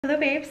Hello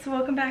babes,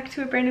 welcome back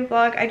to a brand new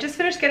vlog. I just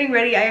finished getting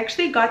ready. I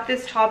actually got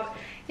this top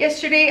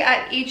yesterday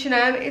at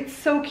H&M. It's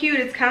so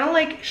cute. It's kind of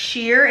like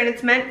sheer and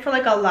it's meant for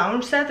like a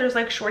lounge set. There's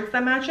like shorts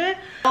that match it.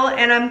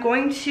 And I'm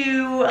going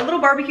to a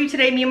little barbecue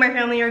today. Me and my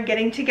family are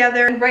getting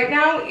together. And right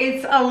now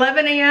it's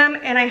 11 a.m.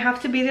 and I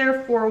have to be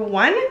there for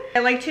 1. I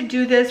like to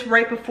do this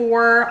right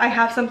before I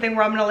have something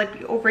where I'm gonna like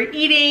be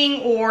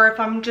overeating, or if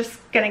I'm just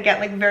gonna get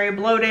like very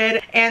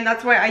bloated. And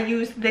that's why I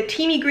use the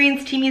Teamy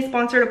Greens. Teamy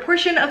sponsored a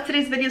portion of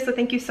today's video, so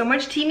thank you so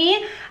much,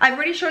 Teamy. I've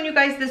already shown you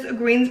guys this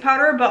greens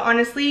powder, but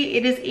honestly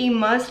it is a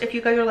must if you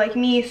guys are like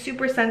me,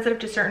 super sensitive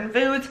to certain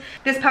foods.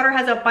 This powder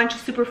has a bunch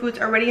of superfoods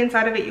already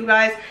inside of it, you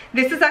guys.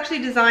 This is actually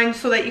designed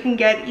so that you can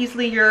get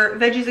easily your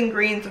veggies and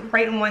greens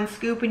right in one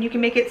scoop, and you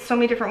can make it so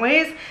many different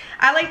ways.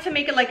 I like to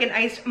make it like an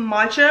iced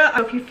matcha.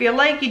 If you feel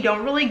like you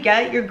don't really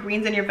get your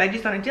greens and your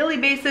veggies on a daily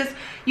basis,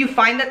 you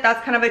find that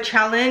that's kind of a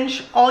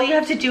challenge, all you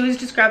have to do is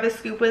just grab a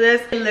scoop with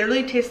this. It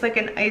literally tastes like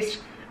an iced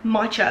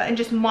matcha, and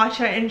just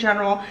matcha in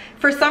general.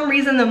 For some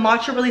reason the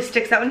matcha really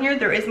sticks out in here.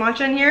 There is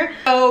matcha in here.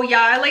 So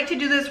yeah, I like to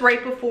do this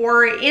right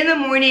before in the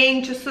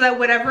morning, just so that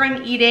whatever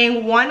I'm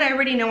eating, 1, I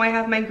already know I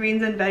have my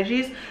greens and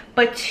veggies,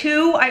 but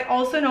 2, I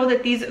also know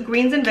that these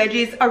greens and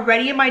veggies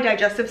already in my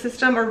digestive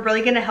system are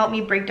really going to help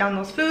me break down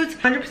those foods.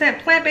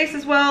 100% plant-based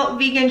as well,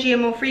 vegan,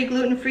 GMO-free,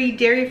 gluten-free,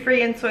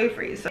 dairy-free, and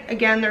soy-free. So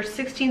again, there's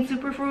 16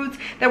 superfoods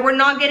that we're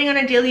not getting on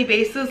a daily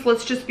basis.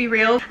 Let's just be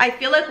real. I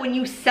feel like when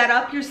you set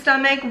up your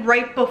stomach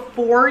right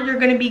before you're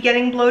going to be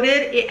getting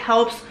bloated, it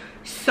helps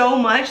so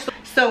much.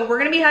 So we're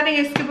going to be having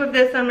a scoop of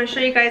this, and I'm going to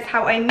show you guys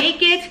how I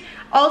make it.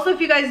 Also,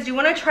 if you guys do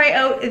want to try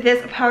out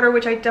this powder,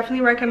 which I definitely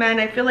recommend,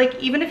 I feel like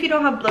even if you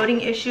don't have bloating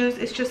issues,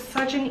 it's just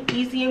such an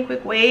easy and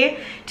quick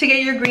way to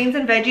get your greens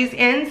and veggies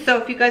in. So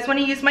if you guys want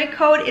to use my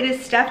code, it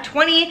is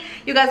STEPH20.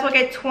 You guys will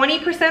get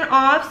 20%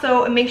 off,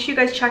 so make sure you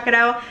guys check it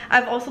out.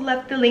 I've also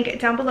left the link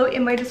down below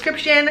in my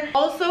description.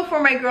 Also,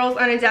 for my girls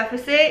on a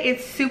deficit,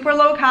 it's super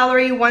low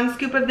calorie. 1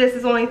 scoop of this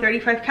is only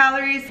 35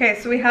 calories. Okay,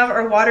 so we have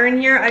our water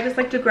in here. I just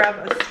like to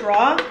grab a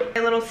straw.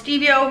 A little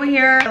stevia over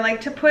here. I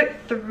like to put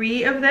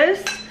 3 of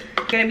this.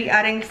 I'm gonna be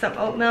adding some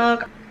oat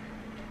milk.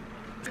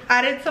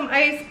 Added some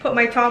ice, put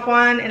my top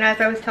on, and as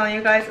I was telling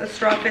you guys, a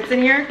straw fits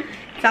in here.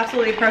 It's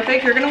absolutely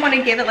perfect. You're gonna want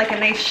to give it like a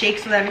nice shake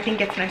so that everything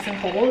gets nice and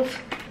cold.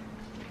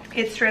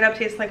 It straight up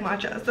tastes like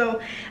matcha.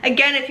 So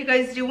again, if you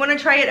guys do want to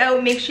try it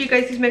out, make sure you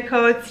guys use my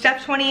code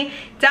STEPH20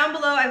 down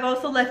below. I've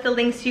also left the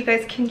links so you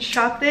guys can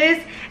shop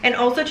this, and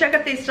also check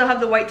if they still have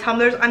the white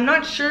tumblers. I'm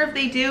not sure if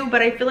they do,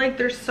 but I feel like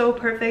they're so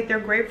perfect. They're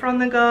great for on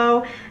the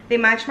go. They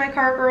match my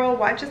car, girl.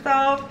 Watch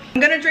yourself. I'm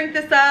gonna drink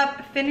this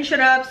up, finish it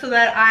up so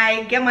that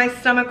I get my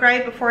stomach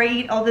right before I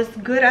eat all this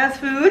good ass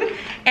food.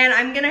 And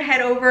I'm gonna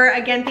head over.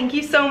 Again, thank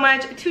you so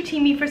much to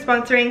Teamy for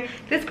sponsoring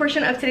this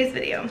portion of today's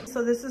video.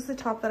 So this is the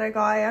top that I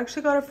got. I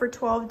actually got it for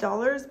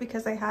 $12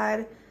 because I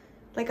had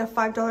like a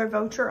 $5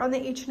 voucher on the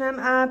H&M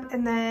app,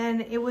 and then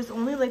it was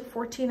only like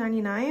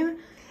 $14.99.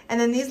 And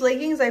then these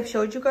leggings I've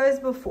showed you guys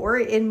before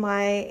in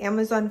my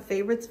Amazon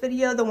favorites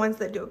video, the ones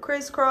that do a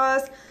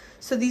crisscross.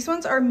 So these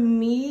ones are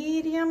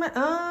medium.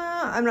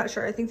 I'm not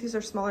sure. I think these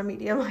are small or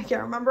medium. I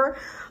can't remember.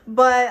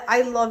 But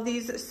I love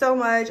these so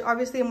much.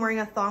 Obviously, I'm wearing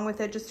a thong with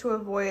it just to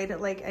avoid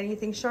like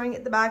anything showing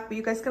at the back. But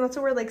you guys can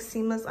also wear like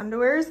seamless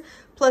underwears.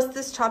 Plus,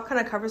 this top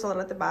kind of covers a lot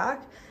at the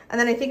back. And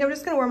then I think I'm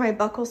just going to wear my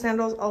buckle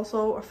sandals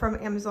also from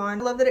Amazon.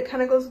 I love that it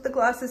kind of goes with the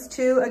glasses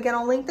too. Again,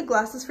 I'll link the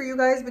glasses for you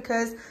guys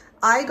because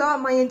I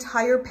got my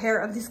entire pair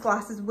of these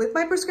glasses with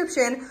my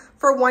prescription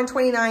for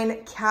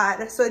 $129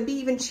 CAD. So it'd be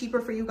even cheaper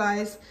for you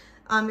guys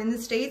in the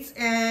States.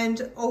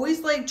 And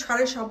always like try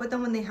to shop with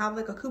them when they have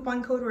like a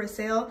coupon code or a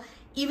sale.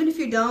 Even if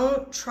you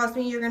don't, trust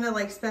me, you're gonna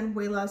like spend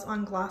way less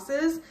on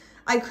glasses.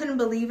 I couldn't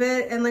believe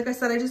it. And like I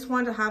said, I just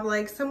wanted to have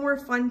like some more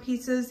fun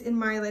pieces in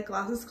my like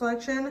glasses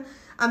collection.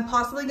 I'm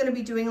possibly going to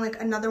be doing like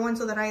another one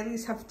so that I at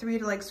least have 3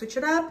 to like switch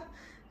it up.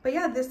 But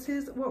yeah, this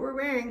is what we're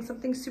wearing.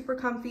 Something super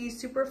comfy,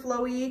 super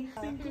flowy.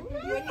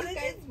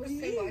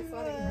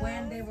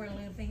 When they were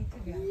living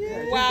together.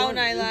 Yeah. Wow,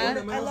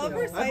 Nyla. I love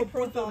her side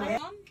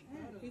profile.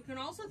 You can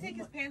also take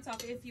his pants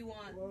off if you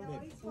want.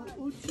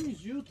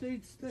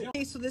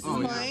 Okay, so this is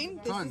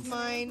mine. This is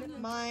mine,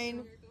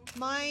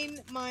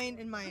 mine,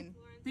 and mine.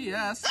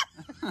 BS.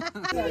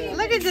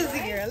 Look at this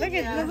girl. Look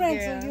at this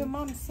girl. Your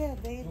mom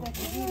said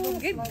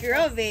Good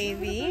girl,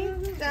 baby.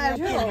 Look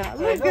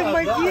at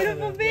my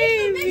beautiful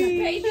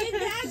baby.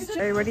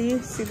 Everybody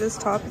see this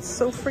top? It's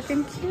so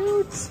freaking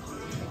cute.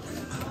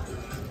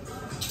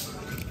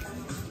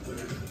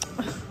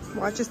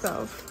 Watch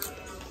yourself.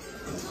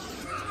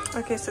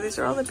 Okay, so these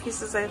are all the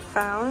pieces I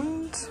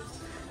found.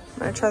 I'm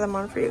gonna try them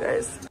on for you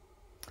guys.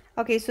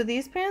 Okay, so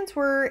these pants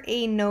were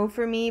a no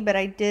for me, but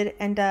I did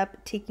end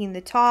up taking the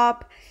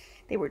top.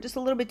 They were just a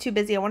little bit too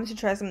busy. I wanted to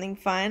try something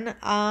fun.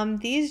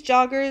 These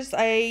joggers,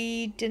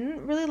 I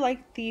didn't really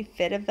like the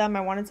fit of them.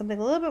 I wanted something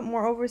a little bit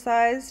more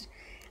oversized.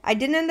 I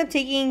didn't end up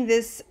taking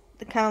this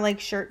kind of like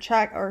shirt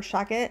or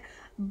jacket,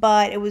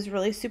 but it was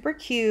really super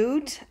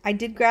cute. I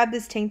did grab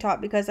this tank top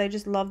because I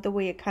just love the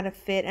way it kind of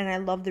fit, and I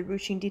love the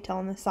ruching detail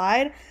on the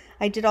side.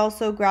 I did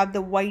also grab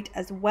the white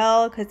as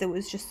well because it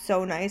was just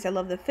so nice. I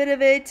love the fit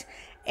of it.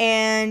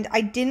 And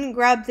I didn't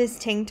grab this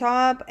tank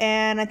top,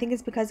 and I think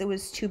it's because it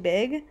was too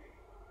big, and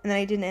then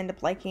I didn't end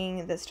up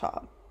liking this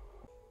top.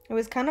 It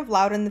was kind of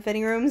loud in the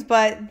fitting rooms,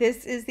 but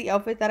this is the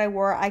outfit that I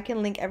wore. I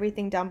can link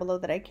everything down below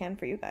that I can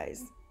for you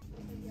guys.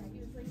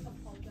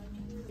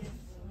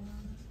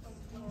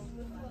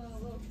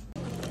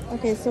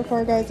 Okay, so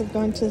far guys, I've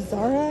gone to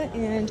ZARA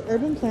and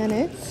Urban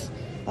Planet.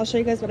 I'll show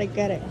you guys what I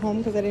get at home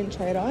because I didn't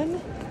try it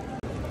on.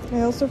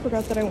 I also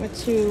forgot that I went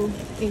to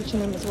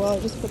H&M as well. I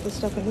just put the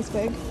stuff in this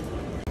bag.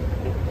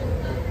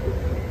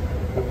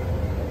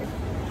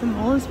 The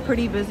mall is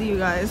pretty busy, you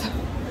guys.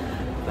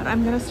 But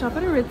I'm gonna stop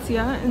at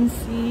Aritzia and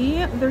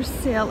see their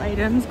sale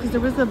items because there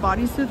was a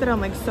bodysuit that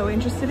I'm like so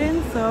interested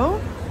in.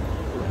 So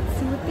let's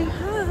see what they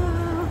have.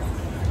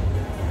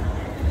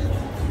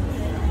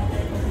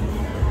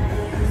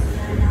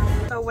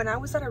 So when I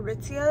was at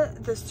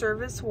Aritzia, the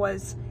service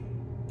was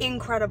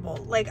incredible.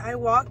 Like, I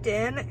walked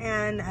in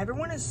and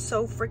everyone is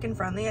so freaking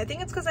friendly. I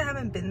think it's because I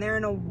haven't been there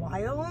in a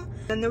while.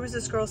 And there was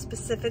this girl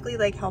specifically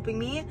like helping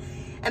me,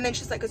 and then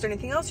she's like, is there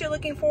anything else you're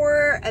looking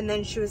for? And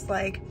then she was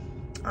like,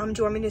 do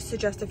you want me to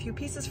suggest a few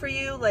pieces for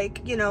you,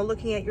 like, you know,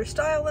 looking at your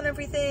style and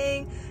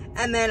everything.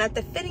 And then at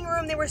the fitting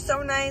room, they were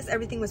so nice.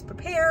 Everything was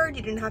prepared.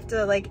 You didn't have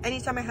to, like,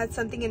 anytime I had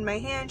something in my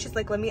hand, she's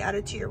like, let me add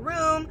it to your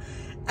room.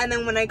 And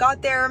then when I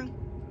got there,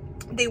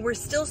 they were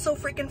still so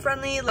freaking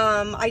friendly.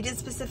 I did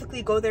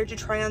specifically go there to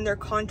try on their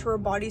contour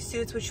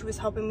bodysuits, which she was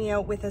helping me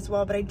out with as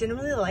well, but I didn't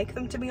really like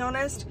them, to be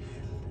honest.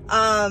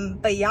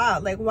 But yeah,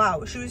 like,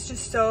 wow, she was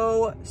just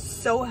so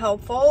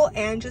helpful,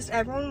 and just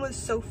everyone was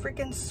so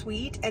freaking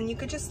sweet. And you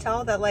could just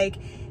tell that like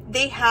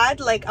they had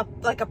like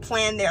a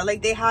plan there,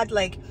 like they had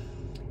like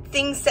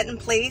things set in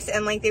place,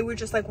 and like they were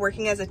just like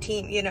working as a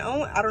team, you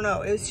know. I don't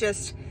know, it was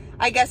just,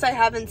 I guess I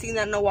haven't seen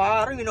that in a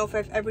while. I don't even know if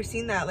I've ever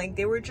seen that. Like,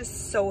 they were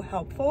just so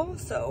helpful.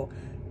 So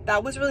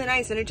that was really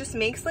nice, and it just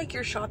makes like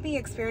your shopping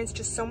experience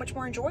just so much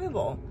more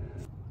enjoyable.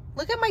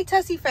 Look at my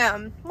Tessie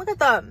fam, look at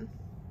them.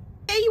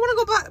 Hey, you want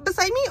to go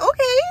beside me?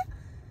 Okay.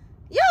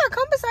 Yeah,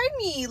 come beside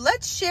me.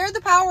 Let's share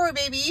the power,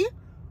 baby.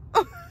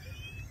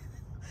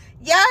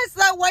 Yes,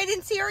 that white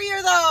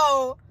interior,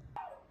 though.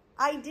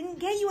 I didn't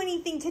get you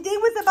anything. Today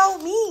was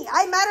about me.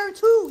 I matter,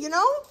 too, you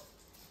know?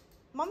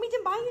 Mommy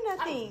didn't buy you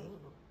nothing.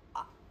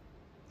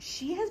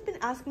 She has been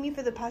asking me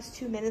for the past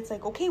 2 minutes,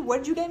 like, okay, what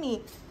did you get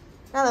me?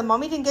 Now that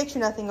Mommy didn't get you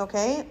nothing,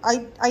 okay?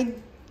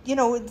 You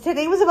know,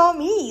 today was about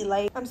me.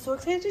 Like, I'm so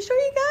excited to show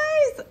you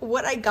guys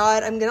what I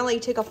got. I'm gonna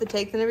like take off the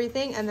tags and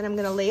everything, and then I'm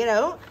gonna lay it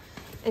out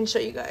and show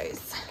you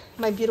guys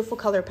my beautiful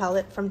color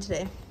palette from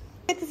today.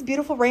 Look at this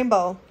beautiful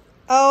rainbow.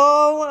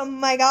 Oh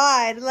my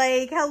god,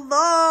 like,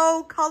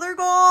 hello, color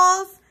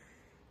goals,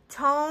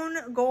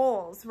 tone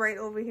goals right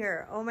over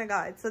here. Oh my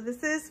god. So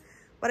this is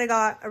what I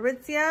got.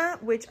 Aritzia,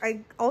 which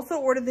I also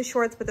ordered the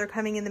shorts, but they're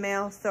coming in the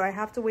mail, so I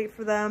have to wait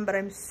for them, but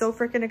I'm so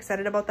freaking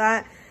excited about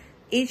that.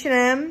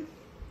 H&M,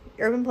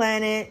 Urban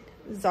Planet,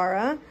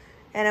 ZARA,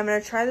 and I'm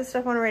gonna try this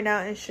stuff on right now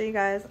and show you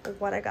guys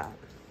what I got.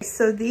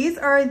 So these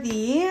are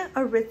the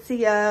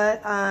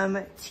Aritzia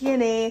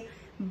TNA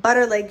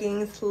butter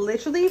leggings.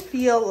 Literally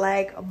feel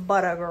like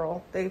butter,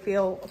 girl. They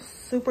feel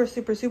super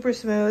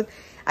smooth.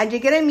 I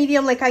did get a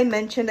medium, like I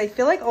mentioned. I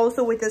feel like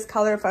also with this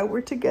color, if I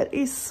were to get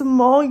a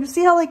small, you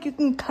see how like you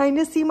can kind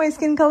of see my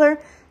skin color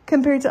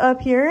compared to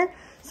up here.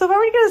 So if I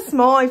were to get a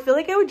small, I feel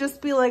like it would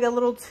just be like a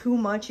little too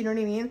much, you know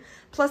what I mean?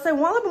 Plus I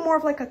want a little bit more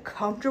of like a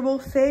comfortable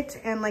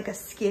fit and like a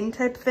skin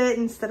type fit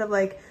instead of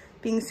like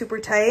being super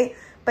tight.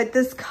 But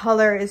this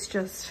color is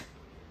just,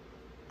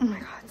 oh my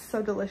god, it's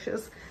so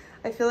delicious.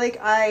 I feel like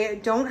I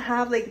don't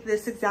have like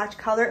this exact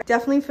color. It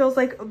definitely feels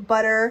like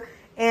butter,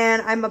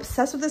 and I'm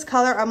obsessed with this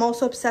color. I'm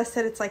also obsessed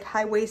that it's like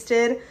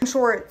high-waisted. I'm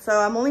short, so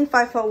I'm only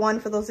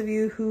 5'1" for those of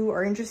you who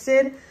are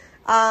interested.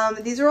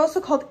 These are also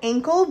called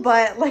ankle,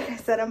 but like I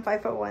said, I'm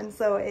 5'1",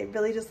 so it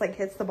really just like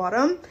hits the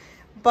bottom.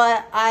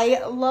 But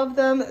I love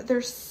them.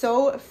 They're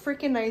so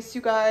freaking nice, you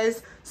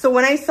guys. So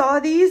when I saw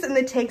these and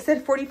the tag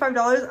said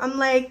 $45, I'm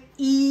like,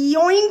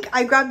 yoink.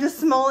 I grabbed a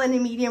small and a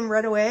medium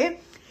right away.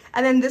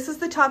 And then this is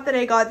the top that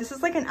I got. This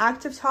is like an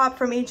active top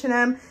from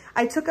H&M.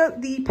 I took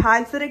out the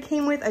pads that it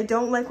came with. I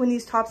don't like when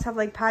these tops have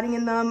like padding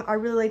in them. I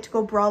really like to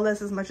go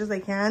braless as much as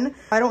I can.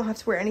 I don't have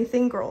to wear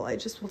anything, girl. I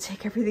just will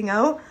take everything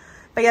out.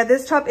 But yeah,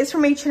 this top is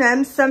from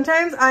H&M.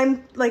 Sometimes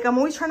I'm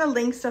always trying to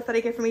link stuff that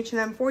I get from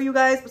H&M for you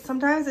guys, but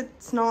sometimes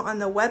it's not on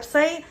the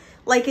website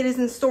like it is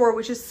in store,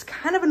 which is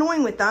kind of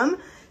annoying with them.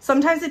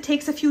 Sometimes it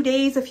takes a few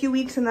days, a few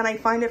weeks, and then I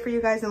find it for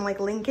you guys and like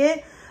link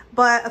it.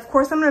 But of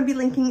course, I'm going to be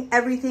linking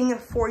everything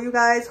for you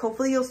guys.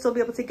 Hopefully, you'll still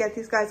be able to get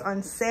these guys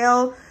on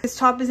sale. This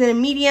top is in a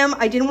medium.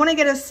 I didn't want to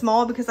get a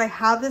small because I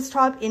have this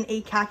top in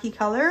a khaki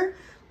color,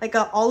 like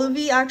a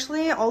olivey,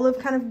 actually, olive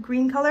kind of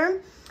green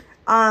color.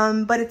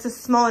 But it's a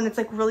small and it's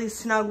like really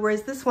snug.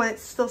 Whereas this one,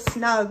 it's still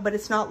snug, but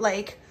it's not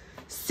like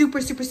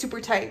super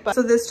tight. But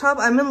so this top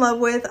I'm in love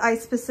with. I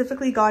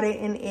specifically got it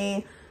in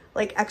a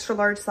like extra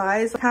large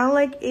size. Kind of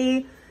like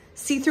a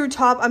see-through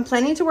top. I'm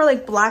planning to wear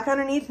like black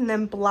underneath and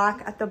then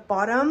black at the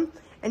bottom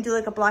and do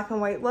like a black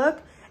and white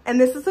look. And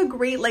this is a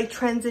great like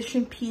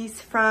transition piece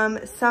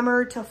from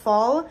summer to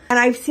fall. And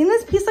I've seen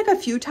this piece like a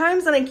few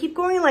times and I keep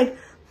going like,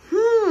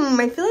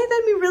 I feel like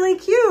that'd be really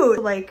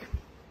cute. Like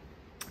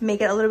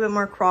make it a little bit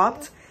more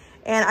cropped.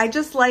 And I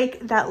just like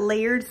that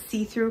layered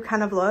see-through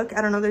kind of look.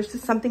 I don't know, there's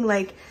just something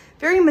like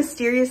very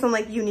mysterious and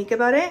like unique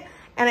about it.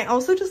 And I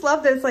also just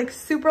love that it's like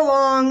super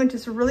long,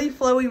 just really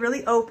flowy,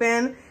 really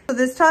open. So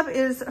this top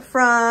is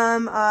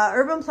from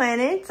Urban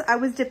Planet. I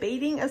was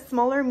debating a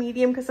smaller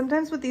medium because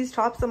sometimes with these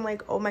tops, I'm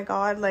like, oh my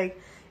God, like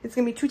it's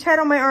gonna be too tight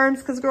on my arms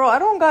because girl, I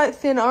don't got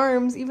thin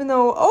arms, even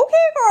though, okay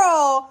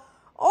girl,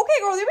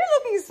 they be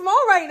looking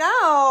small right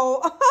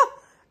now.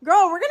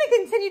 Girl, we're gonna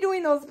continue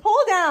doing those pull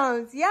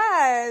downs.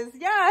 Yes,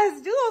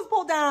 do those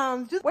pull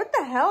downs. Just, what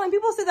the hell? And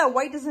people say that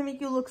white doesn't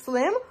make you look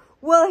slim.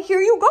 Well,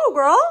 here you go,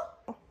 girl.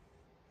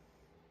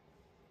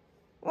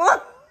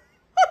 What?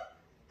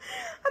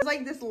 It's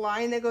like this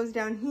line that goes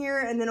down here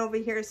and then over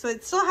here. So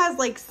it still has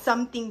like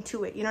something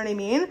to it, you know what I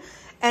mean?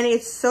 And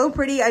it's so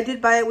pretty. I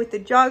did buy it with the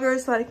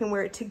joggers so that I can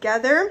wear it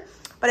together.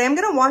 But I am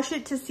gonna wash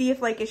it to see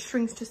if like it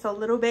shrinks just a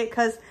little bit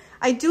because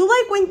I do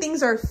like when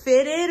things are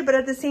fitted, but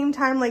at the same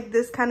time, like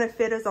this kind of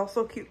fit is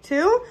also cute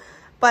too.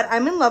 But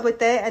I'm in love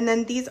with it. And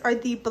then these are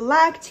the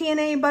black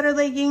TNA butter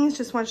leggings.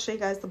 Just want to show you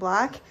guys the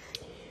black.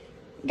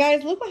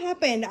 Guys, look what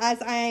happened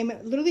as I'm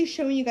literally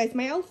showing you guys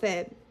my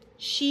outfit.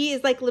 She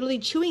is like literally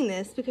chewing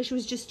this because she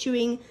was just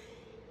chewing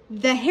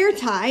the hair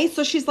tie.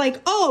 So she's like,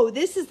 oh,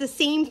 this is the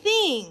same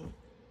thing.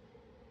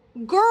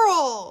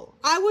 Girl,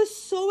 I was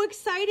so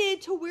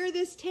excited to wear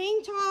this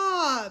tank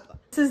top.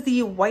 This is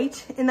the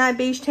white in that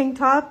beige tank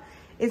top.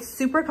 It's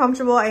super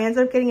comfortable. I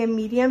ended up getting a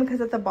medium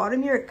because at the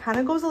bottom here, it kind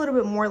of goes a little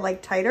bit more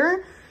like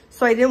tighter.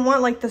 So I didn't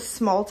want like the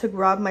small to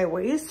grab my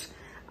waist.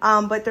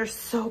 But they're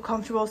so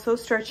comfortable, so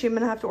stretchy. I'm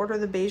gonna have to order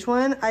the beige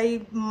one.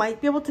 I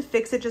might be able to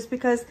fix it just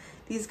because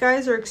these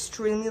guys are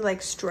extremely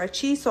like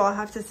stretchy, so I'll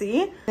have to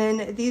see.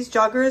 And these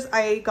joggers,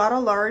 I got a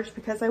large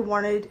because I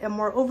wanted a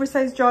more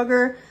oversized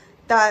jogger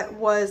that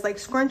was like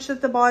scrunched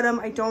at the bottom.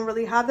 I don't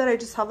really have that. I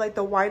just have like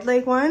the wide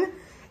leg one,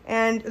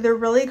 and they're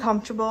really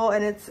comfortable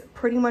and it's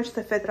pretty much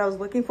the fit that I was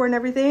looking for and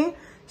everything.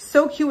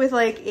 So cute with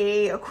like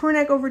a crew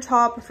neck over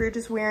top if you're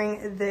just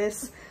wearing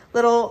this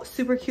little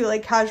super cute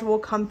like casual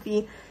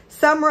comfy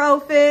summer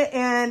outfit.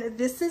 And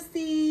this is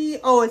the,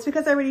 oh, it's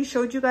because I already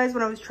showed you guys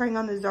when I was trying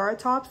on the ZARA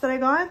tops that I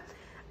got.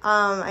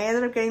 I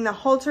ended up getting the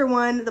halter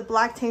one, the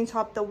black tank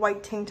top, the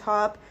white tank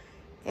top,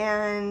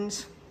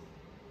 and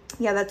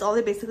yeah, that's all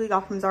I basically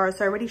got from ZARA.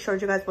 So I already showed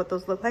you guys what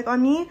those look like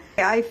on me.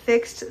 I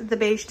fixed the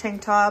beige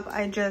tank top.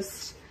 I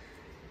just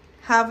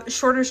have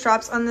shorter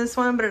straps on this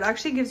one, but it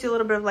actually gives you a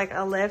little bit of like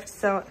a lift.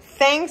 So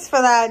thanks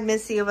for that,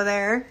 Missy over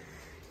there.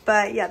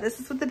 But yeah, this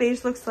is what the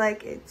beige looks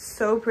like. It's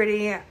so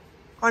pretty.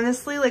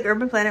 Honestly, like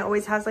Urban Planet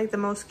always has like the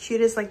most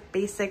cutest like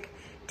basic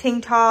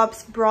tank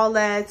tops,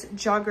 bralettes,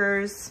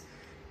 joggers,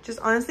 just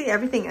honestly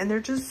everything. And they're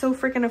just so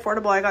freaking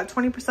affordable. I got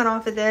 20%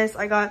 off of this.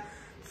 I got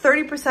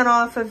 30%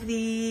 off of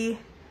the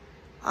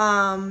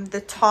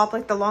top,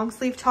 like the long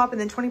sleeve top, and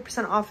then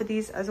 20% off of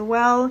these as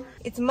well.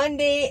 It's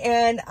Monday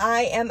and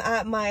I am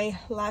at my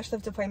lash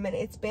lift appointment.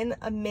 It's been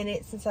a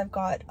minute since I've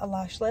got a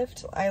lash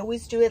lift. I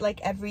always do it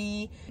like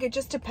it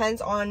just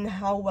depends on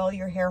how well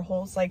your hair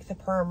holds like the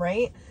perm,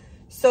 right?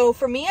 So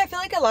for me, I feel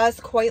like it lasts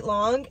quite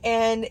long,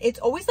 and it's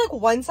always like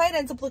one side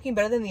ends up looking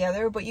better than the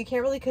other, but you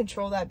can't really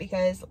control that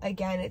because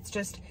again, it's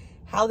just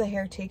how the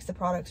hair takes the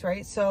products,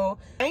 right? So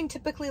mine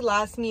typically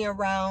lasts me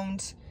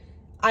around,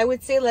 I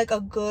would say like a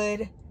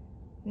good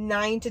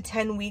 9 to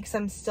 10 weeks.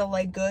 I'm still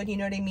like good, you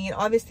know what I mean?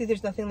 Obviously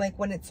there's nothing like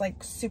when it's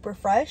like super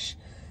fresh.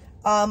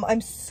 I'm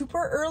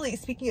super early.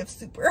 Speaking of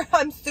super,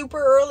 I'm super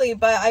early,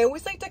 but I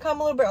always like to come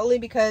a little bit early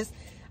because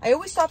I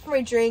always stop for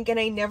my drink and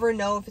I never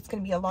know if it's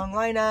going to be a long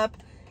lineup.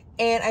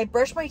 And I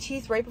brushed my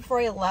teeth right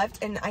before I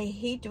left, and I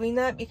hate doing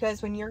that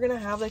because when you're gonna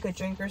have like a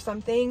drink or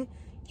something,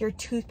 your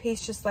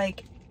toothpaste just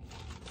like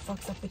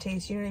fucks up the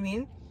taste, you know what I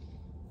mean?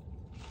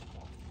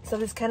 So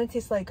this kind of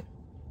tastes like,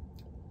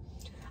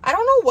 I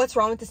don't know what's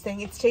wrong with this thing.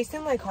 It's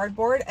tasting like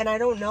cardboard, and I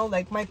don't know,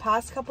 like my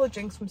past couple of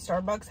drinks from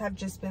Starbucks have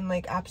just been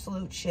like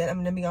absolute shit, I'm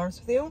gonna be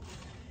honest with you.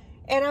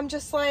 And I'm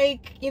just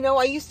like, you know,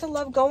 I used to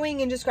love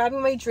going and just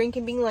grabbing my drink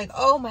and being like,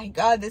 oh my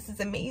God, this is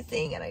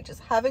amazing, and I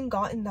just haven't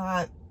gotten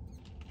that.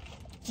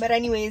 But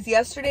anyways,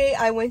 yesterday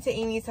I went to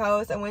Amy's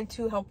house. I went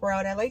to help her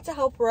out. I like to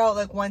help her out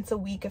like once a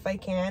week if I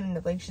can, and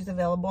if like she's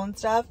available and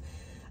stuff.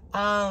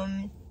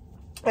 And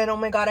oh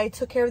my God, I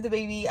took care of the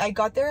baby. I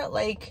got there at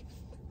like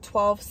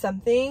 12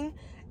 something,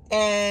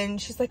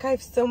 and she's like, I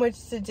have so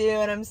much to do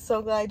and I'm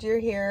so glad you're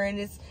here. And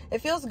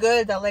it feels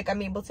good that like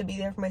I'm able to be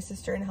there for my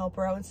sister and help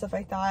her out and stuff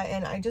like that.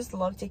 And I just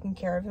love taking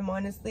care of him,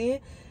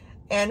 honestly.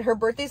 And her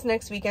birthday's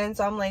next weekend,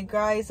 so I'm like,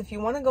 guys, if you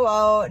want to go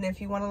out and if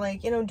you want to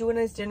like, you know, do a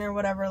nice dinner or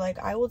whatever, like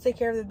I will take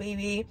care of the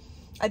baby.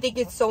 I think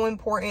it's so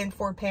important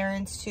for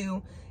parents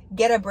to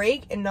get a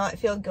break and not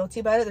feel guilty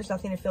about it. There's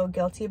nothing to feel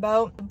guilty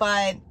about.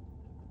 But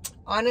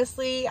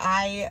Honestly,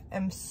 I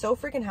am so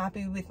freaking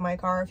happy with my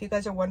car. If you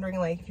guys are wondering,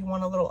 like, if you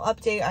want a little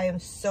update, I am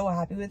so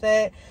happy with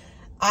it.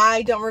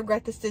 I don't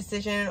regret this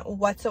decision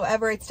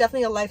whatsoever. It's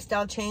definitely a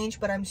lifestyle change,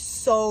 but I'm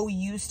so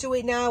used to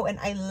it now and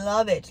I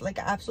love it. Like,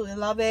 I absolutely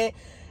love it.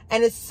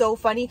 And it's so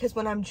funny because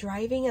when I'm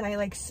driving and I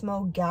like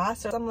smell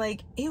gas, I'm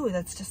like, ew,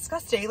 that's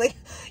disgusting. Like,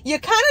 you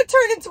kind of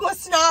turn into a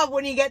snob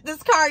when you get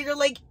this car. You're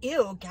like,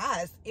 ew,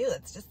 gas, ew,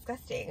 that's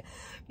disgusting.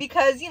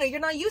 Because, you know, you're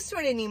not used to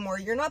it anymore.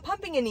 You're not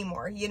pumping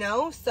anymore, you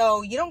know?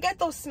 So you don't get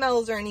those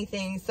smells or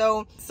anything.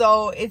 So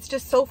it's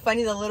just so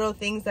funny, the little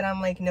things that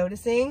I'm like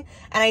noticing.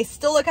 And I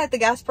still look at the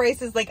gas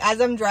prices, like as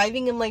I'm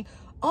driving, I'm like,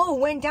 oh,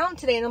 it went down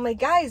today. And I'm like,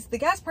 guys, the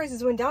gas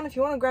prices went down if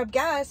you want to grab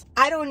gas.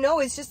 I don't know.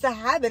 It's just a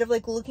habit of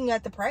like looking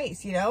at the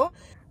price, you know?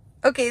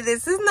 Okay,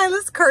 this is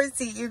Nyla's car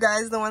seat, you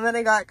guys. The one that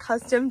I got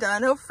custom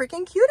done. How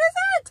freaking cute is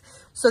it?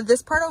 So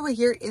this part over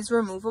here is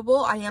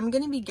removable. I am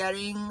going to be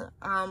getting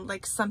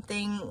like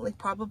something like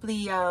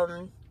probably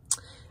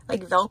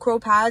like Velcro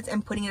pads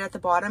and putting it at the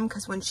bottom,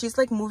 because when she's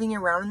like moving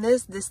around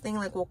this thing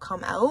like will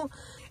come out.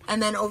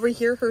 And then over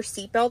here, her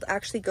seatbelt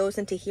actually goes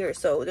into here.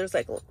 So there's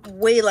like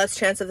way less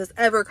chance of this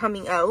ever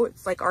coming out.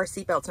 It's like our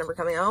seatbelt's never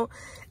coming out.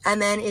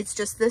 And then it's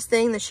just this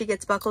thing that she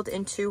gets buckled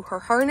into her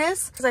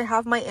harness. Because I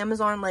have my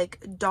Amazon like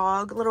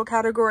dog little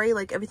category,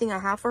 like everything I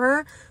have for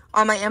her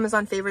on my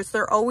Amazon favorites.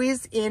 They're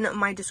always in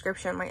my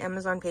description, my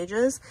Amazon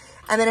pages.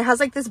 And then it has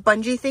like this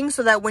bungee thing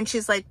so that when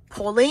she's like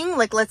pulling,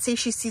 like let's say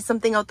she sees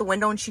something out the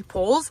window and she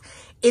pulls,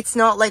 it's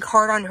not like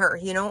hard on her,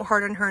 you know,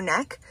 hard on her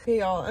neck. Okay,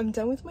 y'all, I'm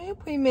done with my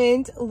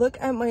appointment. Look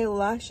at my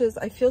lashes.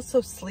 I feel so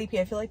sleepy.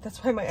 I feel like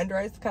that's why my under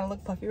eyes kind of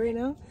look puffy right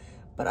now.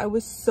 But I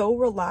was so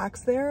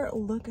relaxed there.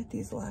 Look at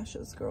these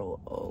lashes, girl.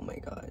 Oh my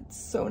god,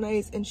 so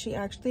nice. And she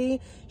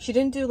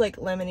didn't do like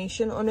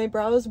lamination on my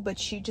brows, but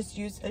she just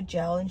used a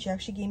gel, and she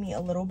actually gave me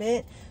a little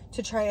bit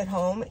to try at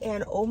home.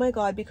 And oh my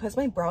god, because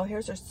my brow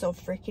hairs are so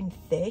freaking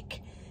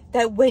thick,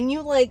 that when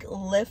you like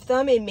lift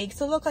them, it makes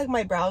it look like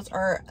my brows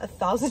are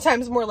 1,000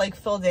 times more like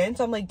filled in.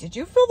 So I'm like, did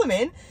you fill them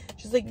in?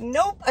 She's like,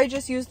 nope, I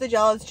just used the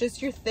gel. It's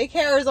just your thick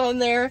hairs on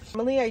there.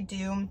 Normally I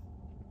do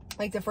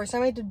like the first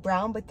time I did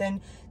brown, but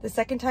then the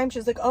second time she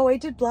was like, oh, I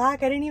did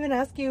black. I didn't even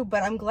ask you.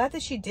 But I'm glad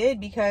that she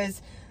did,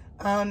 because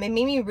it made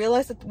me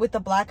realize that with the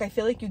black, I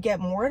feel like you get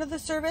more out of the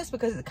service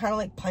because it kind of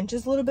like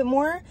punches a little bit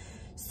more.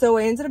 So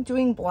I ended up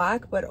doing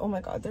black, but oh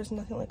my god, there's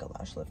nothing like a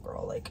lash lift,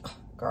 girl. Like,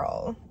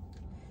 girl,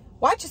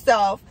 watch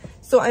yourself.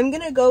 So I'm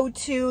gonna go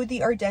to the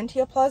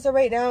Aritzia Plaza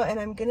right now, and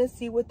I'm gonna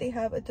see what they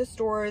have at the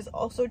stores,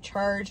 also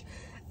charge,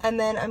 and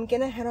then I'm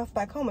gonna head off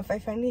back home. If I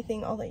find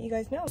anything, I'll let you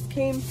guys know. This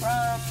came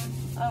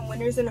from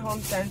Winners and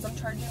Home Sense. I'm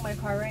charging my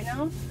car right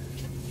now.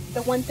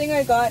 The one thing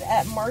I got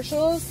at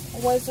Marshall's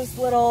was this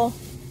little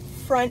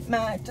front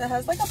mat. It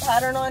has like a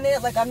pattern on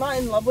it. Like, I'm not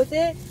in love with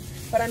it,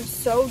 but I'm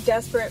so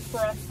desperate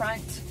for a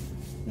front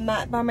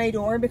mat by my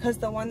door, because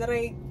the one that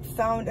I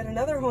found at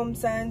another Home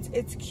Sense,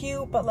 it's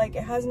cute, but like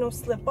it has no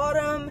slip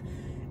bottom,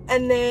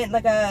 and then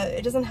like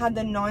it doesn't have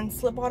the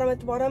non-slip bottom at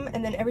the bottom,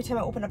 and then every time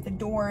I open up the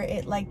door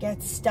it like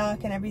gets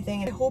stuck and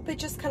everything. And I hope it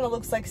just kind of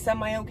looks like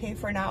semi-okay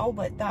for now,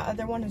 but that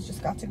other one has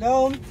just got to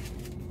go.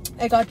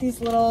 I got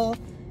these little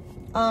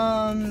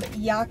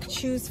yak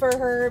chews for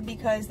her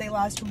because they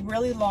last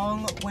really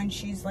long when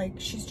she's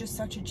just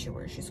such a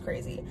chewer. She's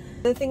crazy.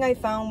 The thing I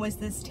found was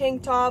this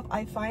tank top.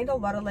 I find a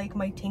lot of like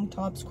my tank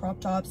tops, crop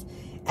tops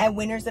at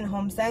Winners and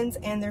Home Sense,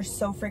 and they're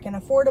so freaking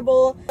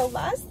affordable. The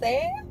last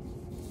thing,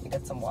 let me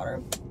get some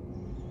water.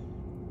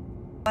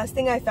 Last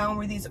thing I found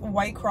were these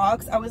white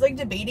Crocs. I was like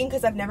debating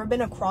because I've never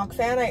been a Croc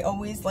fan. I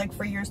always like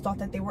for years thought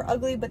that they were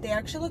ugly, but they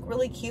actually look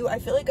really cute. I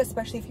feel like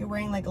especially if you're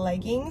wearing like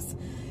leggings.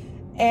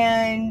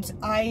 And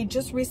I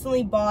just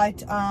recently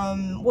bought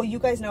well, you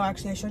guys know,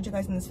 actually I showed you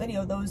guys in this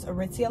video, those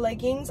Aritzia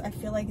leggings. I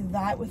feel like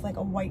that with like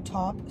a white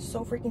top,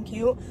 so freaking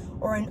cute,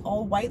 or an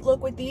all white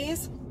look with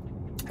these.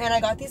 And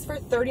I got these for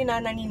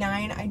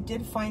 $39.99. I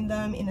did find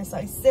them in a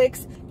size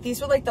 6.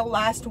 These were like the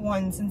last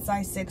ones in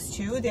size 6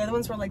 too. The other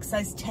ones were like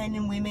size 10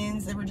 in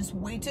women's. They were just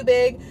way too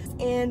big.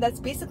 And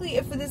that's basically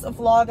it for this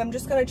vlog. I'm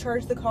just gonna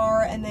charge the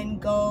car and then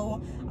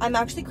go. I'm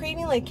actually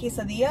craving like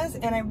quesadillas,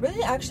 and I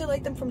really actually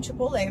like them from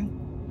Chipotle.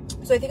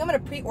 So I think I'm gonna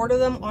pre-order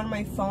them on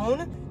my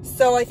phone.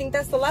 So I think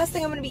that's the last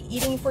thing I'm gonna be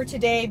eating for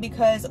today,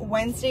 because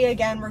Wednesday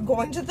again we're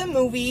going to the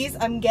movies.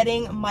 I'm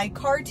getting my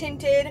car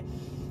tinted,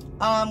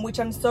 which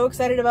I'm so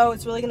excited about.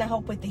 It's really gonna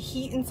help with the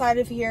heat inside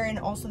of here and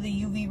also the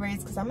UV rays,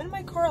 because I'm in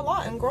my car a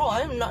lot, and girl,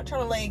 I'm not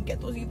trying to like get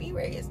those UV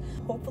rays.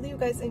 Hopefully you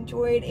guys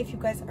enjoyed. If you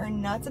guys are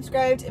not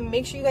subscribed, and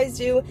make sure you guys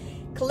do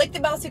click the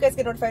bell so you guys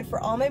get notified for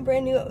all my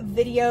brand new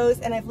videos.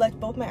 And I've left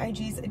both my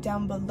IGs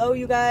down below,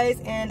 you guys,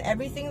 and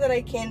everything that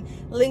I can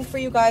link for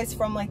you guys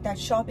from like that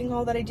shopping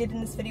haul that I did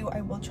in this video,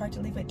 I will try to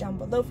leave it down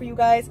below for you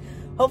guys.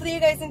 Hopefully you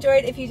guys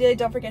enjoyed. If you did,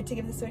 don't forget to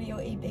give this video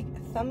a big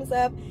thumbs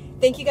up.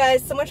 Thank you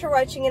guys so much for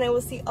watching, and I will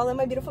see all of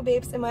my beautiful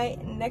babes in my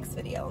next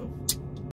video.